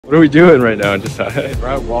What are we doing right now, Josiah? We're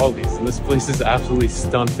at Wally's, and this place is absolutely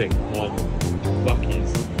stunting on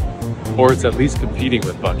Buc-ee's. Or it's at least competing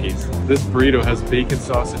with Buc-ee's. This burrito has bacon,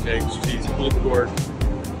 sausage, eggs, cheese, pulled pork,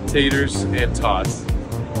 taters, and tots.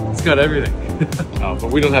 It's got everything.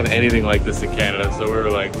 But we don't have anything like this in Canada, so we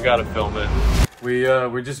were like, we gotta film it.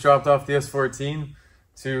 We just dropped off the S14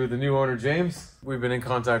 to the new owner, James. We've been in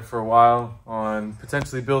contact for a while on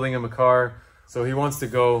potentially building him a car. So he wants to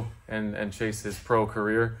go and chase his pro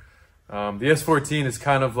career. The S14 is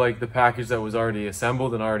kind of like the package that was already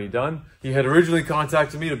assembled and already done. He had originally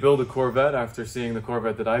contacted me to build a Corvette after seeing the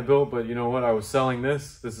Corvette that I built, but you know what? I was selling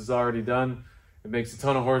this. This is already done. It makes a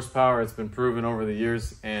ton of horsepower. It's been proven over the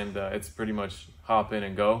years, and it's pretty much hop in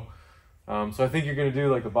and go. So I think you're going to do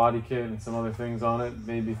like a body kit and some other things on it,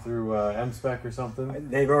 maybe through M-Spec or something.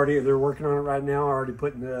 They're working on it right now, already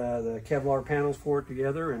putting the Kevlar panels for it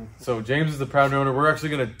together. And so James is the proud owner. We're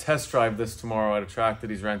actually going to test drive this tomorrow at a track that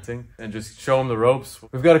he's renting and just show him the ropes.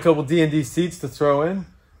 We've got a couple D&D seats to throw in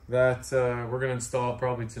that we're going to install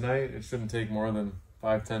probably tonight. It shouldn't take more than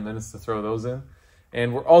 5-10 minutes to throw those in.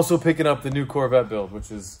 And we're also picking up the new Corvette build, which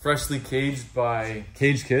is freshly caged by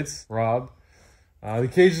Cage Kits, Rob. The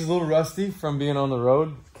cage is a little rusty from being on the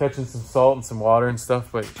road, catching some salt and some water and stuff,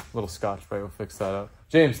 but a little Scotch-Brite will fix that up.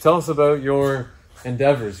 James, tell us about your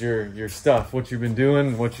endeavors, your stuff, what you've been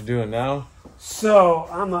doing, what you're doing now. So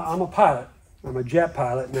I'm a pilot. I'm a jet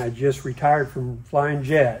pilot, and I just retired from flying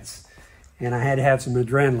jets, and I had to have some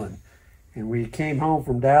adrenaline. And we came home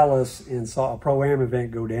from Dallas and saw a Pro-Am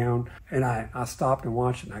event go down, and I stopped and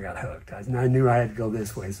watched it, and I got hooked. I knew I had to go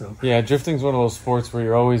this way. So yeah, drifting's one of those sports where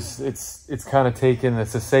you're always, it's kind of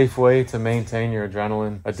it's a safe way to maintain your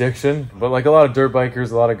adrenaline addiction. But like a lot of dirt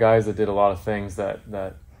bikers, a lot of guys that did a lot of things that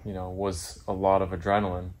you know was a lot of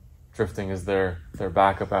adrenaline. Drifting is their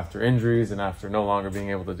backup after injuries and after no longer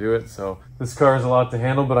being able to do it. So this car is a lot to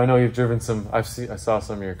handle, but I know you've driven some. I saw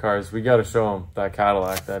some of your cars. We got to show him that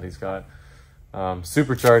Cadillac that he's got.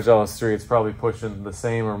 Supercharged LS3, it's probably pushing the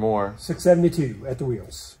same or more. 672 at the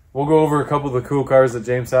wheels. We'll go over a couple of the cool cars that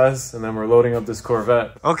James has, and then we're loading up this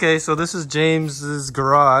Corvette. Okay, so this is James's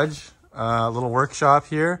garage, little workshop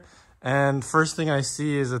here. And first thing I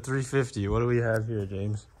see is a 350. What do we have here,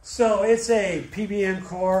 James? So it's a PBM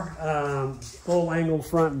car, full angle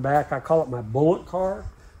front and back. I call it my bullet car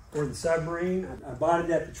or the submarine. I bought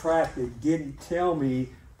it at the track. They didn't tell me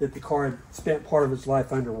that the car had spent part of its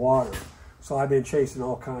life underwater. So I've been chasing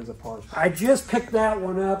all kinds of parts. I just picked that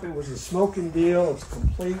one up. It was a smoking deal. It's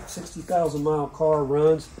complete, 60,000 mile car,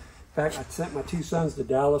 runs. In fact, I sent my two sons to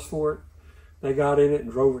Dallas for it. They got in it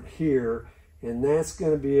and drove it here. And that's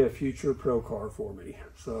going to be a future pro car for me.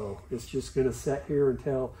 So it's just going to sit here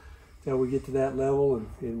until we get to that level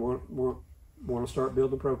and want to start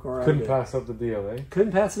building a pro car. Couldn't pass up the deal, eh?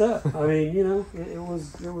 Couldn't pass it up. I mean, you know, it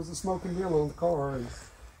was a smoking deal on the car.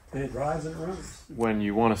 And it drives and it runs. When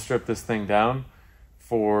you want to strip this thing down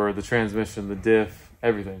for the transmission, the diff,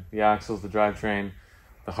 everything, the axles, the drivetrain,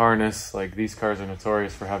 the harness, like these cars are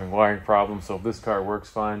notorious for having wiring problems. So if this car works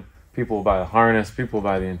fine, people will buy the harness, people will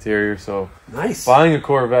buy the interior. So nice. Buying a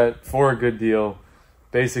Corvette for a good deal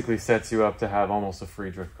basically sets you up to have almost a free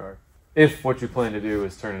drift car. If what you plan to do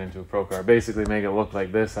is turn it into a pro car, basically make it look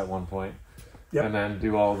like this at one point. Yep. And then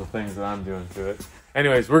do all the things that I'm doing to it.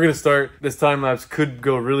 Anyways, we're going to start. This time lapse could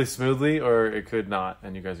go really smoothly or it could not,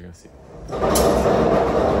 and you guys are going to see.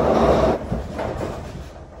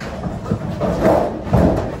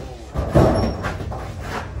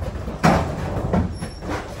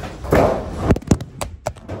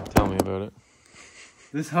 Tell me about it.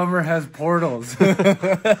 This Hummer has portals.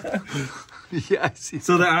 Yeah, I see.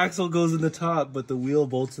 So the axle goes in the top, but the wheel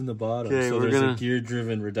bolts in the bottom. Okay, so there's a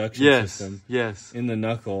gear-driven reduction system in the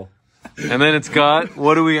knuckle. And then it's got,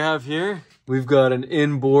 what do we have here? We've got an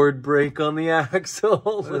inboard brake on the axle.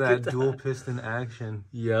 Look at that dual piston action.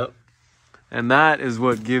 Yep. And that is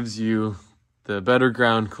what gives you the better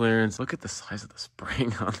ground clearance. Look at the size of the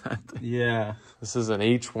spring on that thing. Yeah. This is an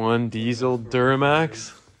H1 diesel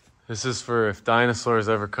Duramax. This is for if dinosaurs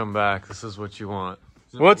ever come back, this is what you want.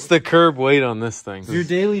 What's the curb weight on this thing? If your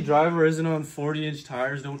daily driver isn't on 40-inch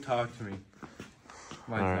tires, don't talk to me.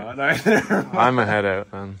 Mine's not either. I'm a head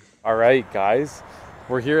out, then. All right, guys.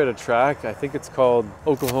 We're here at a track. I think it's called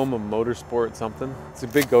Oklahoma Motorsport something. It's a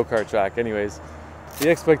big go-kart track. Anyways, the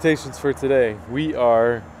expectations for today, we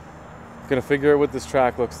are going to figure out what this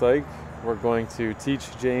track looks like. We're going to teach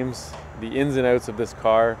James the ins and outs of this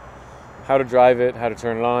car, how to drive it, how to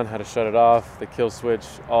turn it on, how to shut it off, the kill switch,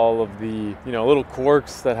 all of the little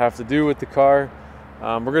quirks that have to do with the car.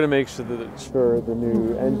 We're going to make sure the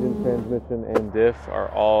new engine, transmission, and diff are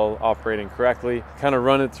all operating correctly. Kind of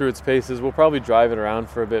run it through its paces. We'll probably drive it around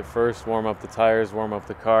for a bit first, warm up the tires, warm up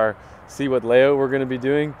the car, see what layout we're going to be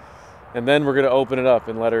doing, and then we're going to open it up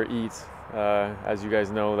and let her eat, as you guys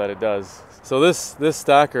know that it does. So this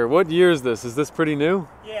stacker, what year is this? Is this pretty new?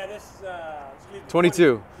 Yeah, this is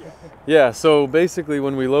 22. Yeah, so basically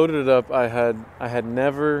when we loaded it up, I had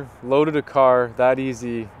never loaded a car that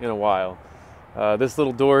easy in a while. This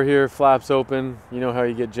little door here flaps open. You know how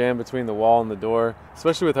you get jammed between the wall and the door,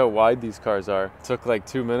 especially with how wide these cars are. It took like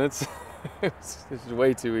 2 minutes. It's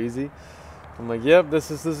way too easy. I'm like, yep, this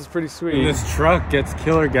is pretty sweet. And this truck gets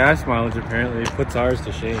killer gas mileage apparently. It puts ours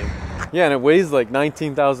to shame. Yeah, and it weighs like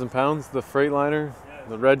 19,000 pounds, the Freightliner,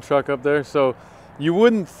 the red truck up there. So you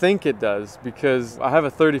wouldn't think it does, because I have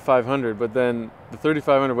a 3500, but then the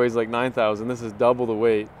 3500 weighs like 9,000. This is double the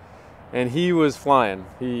weight. And he was flying.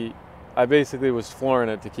 I basically was flooring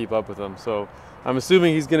it to keep up with him. So I'm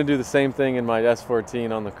assuming he's going to do the same thing in my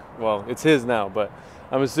S14 on the, well, it's his now, but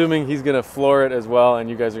I'm assuming he's going to floor it as well, and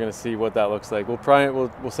you guys are going to see what that looks like.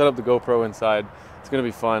 We'll set up the GoPro inside. It's going to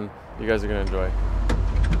be fun. You guys are going to enjoy.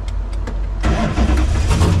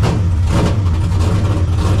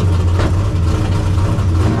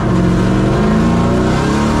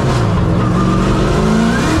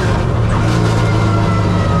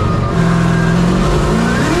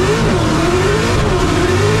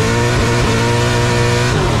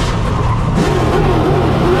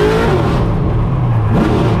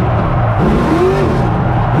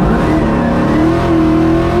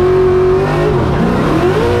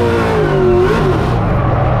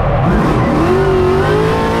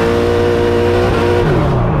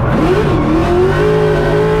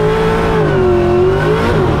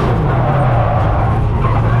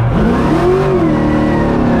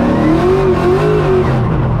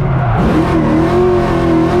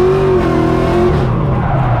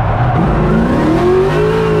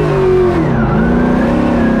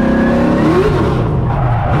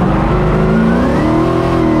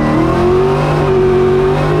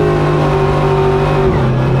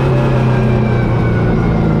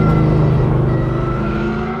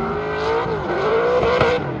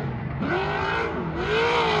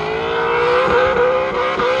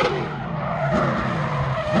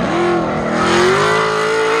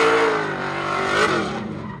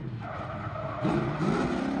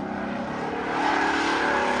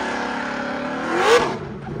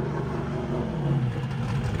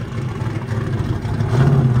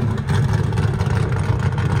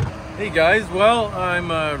 Hey guys, well,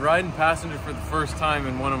 I'm riding passenger for the first time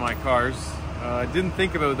in one of my cars. I didn't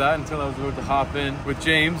think about that until I was about to hop in with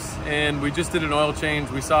James, and we just did an oil change.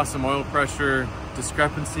 We saw some oil pressure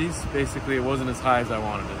discrepancies. Basically, it wasn't as high as I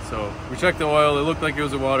wanted it. So we checked the oil. It looked like it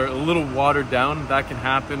was a little watered down. That can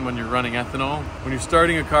happen when you're running ethanol. When you're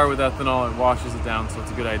starting a car with ethanol, it washes it down, so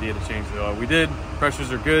it's a good idea to change the oil. We did.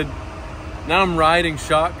 Pressures are good. Now I'm riding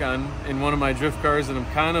shotgun in one of my drift cars, and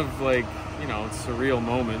I'm kind of like, you know, it's a surreal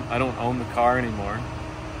moment. I don't own the car anymore.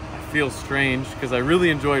 I feel strange because I really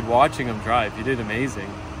enjoyed watching him drive. He did amazing.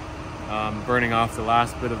 Burning off the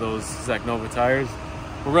last bit of those Zach Nova tires.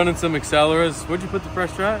 We're running some acceleras. What'd you put the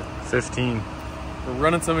pressure at? 15. We're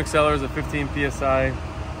running some acceleras at 15 PSI.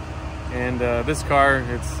 And this car,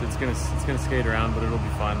 it's gonna skate around, but it'll be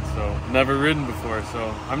fun. So never ridden before,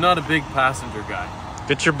 so I'm not a big passenger guy.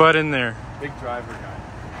 Get your butt in there. Big driver guy.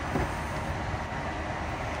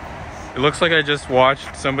 It looks like I just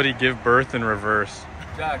watched somebody give birth in reverse.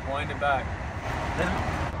 Jack, wind it back.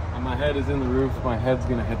 And my head is in the roof. My head's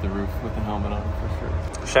gonna hit the roof with the helmet on for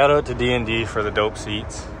sure. Shout out to D&D for the dope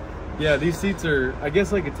seats. Yeah, these seats are, I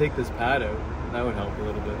guess I could take this pad out. That would help a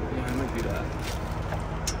little bit. Yeah, I might do that.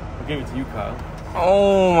 I'll give it to you, Kyle.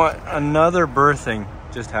 Oh, my, another birthing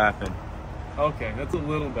just happened. Okay, that's a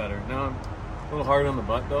little better. Now I'm a little hard on the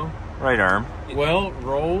butt though. Right arm. Well,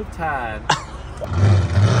 roll tide.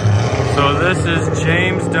 So this is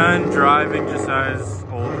James done driving Josiah's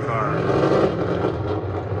old car.